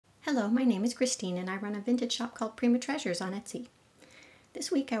Hello, my name is Christine and I run a vintage shop called Prima Treasures on Etsy.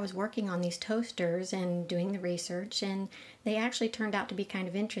 This week I was working on these toasters and doing the research, and they actually turned out to be kind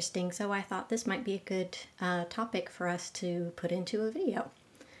of interesting, so I thought this might be a good topic for us to put into a video.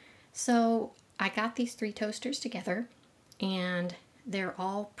 So I got these three toasters together and they're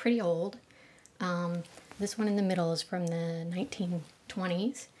all pretty old. This one in the middle is from the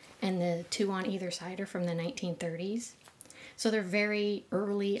 1920s and the two on either side are from the 1930s. So they're very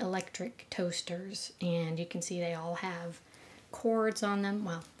early electric toasters, and you can see they all have cords on them.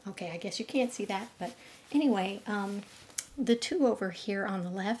 Well, okay, I guess you can't see that, but anyway, the two over here on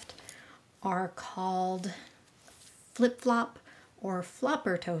the left are called flip-flop or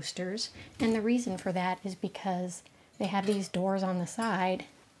flopper toasters, and the reason for that is because they have these doors on the side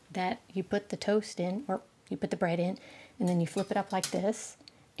that you put the toast in, or you put the bread in, and then you flip it up like this,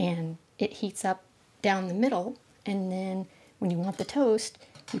 and it heats up down the middle, and then when you want the toast,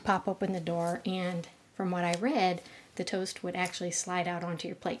 you pop open the door, and from what I read, the toast would actually slide out onto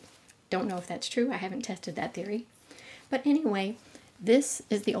your plate. Don't know if that's true. I haven't tested that theory. But anyway, this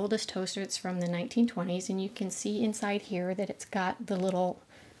is the oldest toaster. It's from the 1920s, and you can see inside here that it's got the little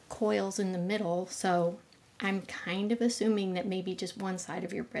coils in the middle, so I'm kind of assuming that maybe just one side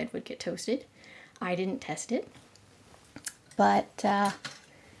of your bread would get toasted. I didn't test it. But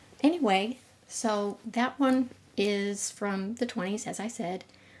anyway, so that one is from the 20s, as I said,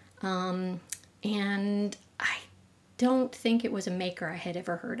 and I don't think it was a maker I had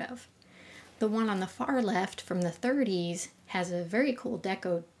ever heard of. The one on the far left from the 30s has a very cool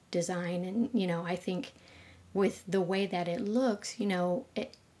deco design, and I think with the way that it looks,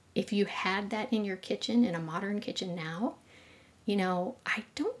 if you had that in your kitchen, in a modern kitchen now, I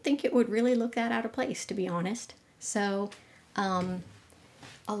don't think it would really look that out of place, to be honest. So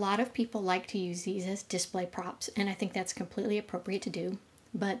a lot of people like to use these as display props, and I think that's completely appropriate to do.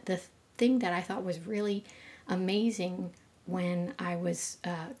 But the thing that I thought was really amazing when I was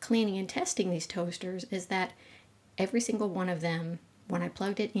cleaning and testing these toasters is that every single one of them, when I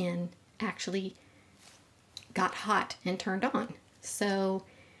plugged it in, actually got hot and turned on. So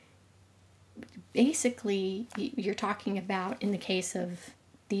basically, you're talking about, in the case of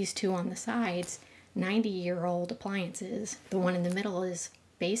these two on the sides, 90-year-old appliances. The one in the middle is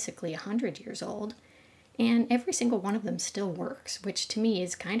basically 100 years old, and every single one of them still works, which to me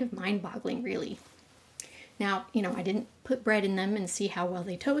is kind of mind-boggling, really. Now, I didn't put bread in them and see how well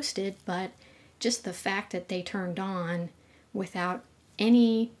they toasted, but just the fact that they turned on without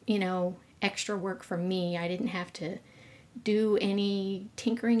any, extra work from me, I didn't have to do any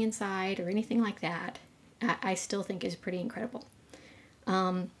tinkering inside or anything like that, I still think is pretty incredible.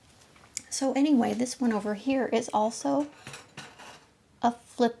 So anyway, this one over here is also a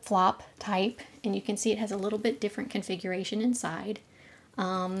flip-flop type, and you can see it has a little bit different configuration inside.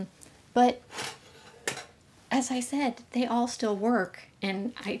 But as I said, they all still work,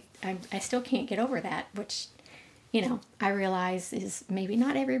 and I still can't get over that, which, I realize is maybe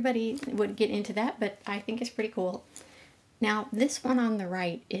not everybody would get into that, but I think it's pretty cool. Now, this one on the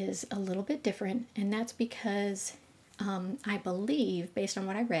right is a little bit different, and that's because I believe, based on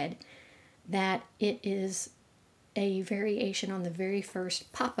what I read, that it is a variation on the very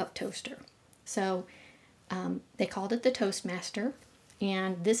first pop-up toaster. So they called it the Toastmaster,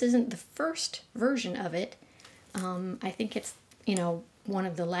 and this isn't the first version of it. I think it's, one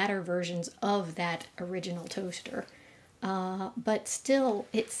of the latter versions of that original toaster. But still,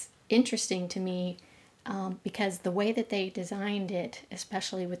 it's interesting to me because the way that they designed it,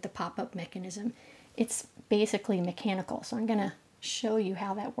 especially with the pop-up mechanism, it's basically mechanical. So I'm going to show you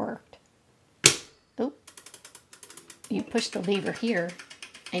how that worked. Oh, you push the lever here,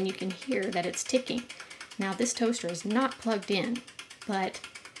 and you can hear that it's ticking. Now, this toaster is not plugged in, but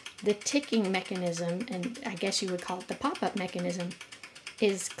the ticking mechanism, and I guess you would call it the pop-up mechanism,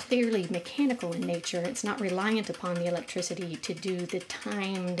 is clearly mechanical in nature. It's not reliant upon the electricity to do the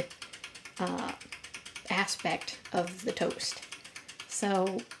timed aspect of the toast.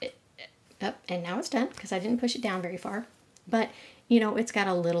 So, and now it's done because I didn't push it down very far. But, it's got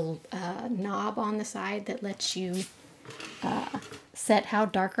a little knob on the side that lets you set how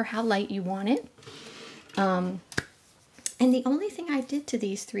dark or how light you want it. And the only thing I did to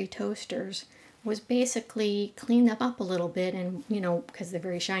these three toasters was basically clean them up a little bit, and, because they're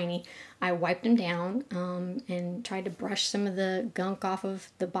very shiny, I wiped them down and tried to brush some of the gunk off of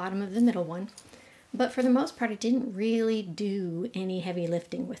the bottom of the middle one. But for the most part, I didn't really do any heavy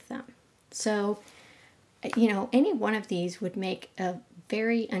lifting with them. So, any one of these would make a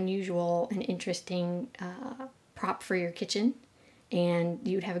very unusual and interesting prop for your kitchen, and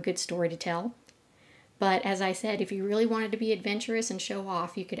you'd have a good story to tell. But as I said, if you really wanted to be adventurous and show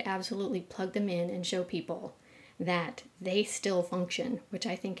off, you could absolutely plug them in and show people that they still function, which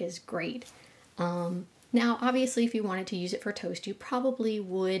I think is great. Now, obviously, if you wanted to use it for toast, you probably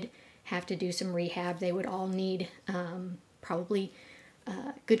would have to do some rehab. They would all need probably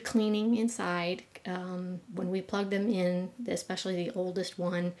good cleaning inside. When we plugged them in, especially the oldest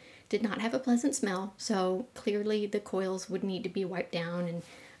one, did not have a pleasant smell, so clearly the coils would need to be wiped down and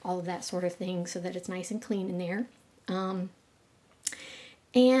all of that sort of thing so that it's nice and clean in there.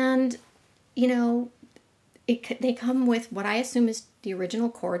 And, you know, they come with what I assume is the original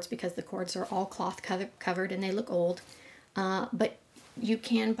cords, because the cords are all cloth covered and they look old. But you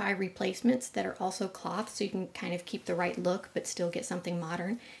can buy replacements that are also cloth, so you can kind of keep the right look but still get something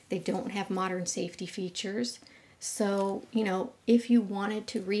modern. They don't have modern safety features. So, you know, if you wanted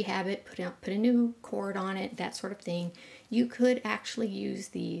to rehab it, put a new cord on it, that sort of thing, you could actually use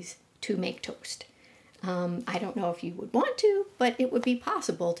these to make toast. I don't know if you would want to, but it would be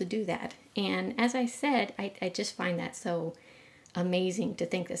possible to do that. And as I said, I just find that so amazing to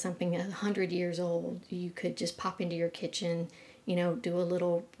think that something 100 years old, you could just pop into your kitchen, you know, do a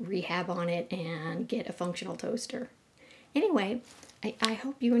little rehab on it and get a functional toaster. Anyway, I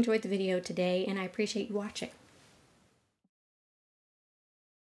hope you enjoyed the video today, and I appreciate you watching.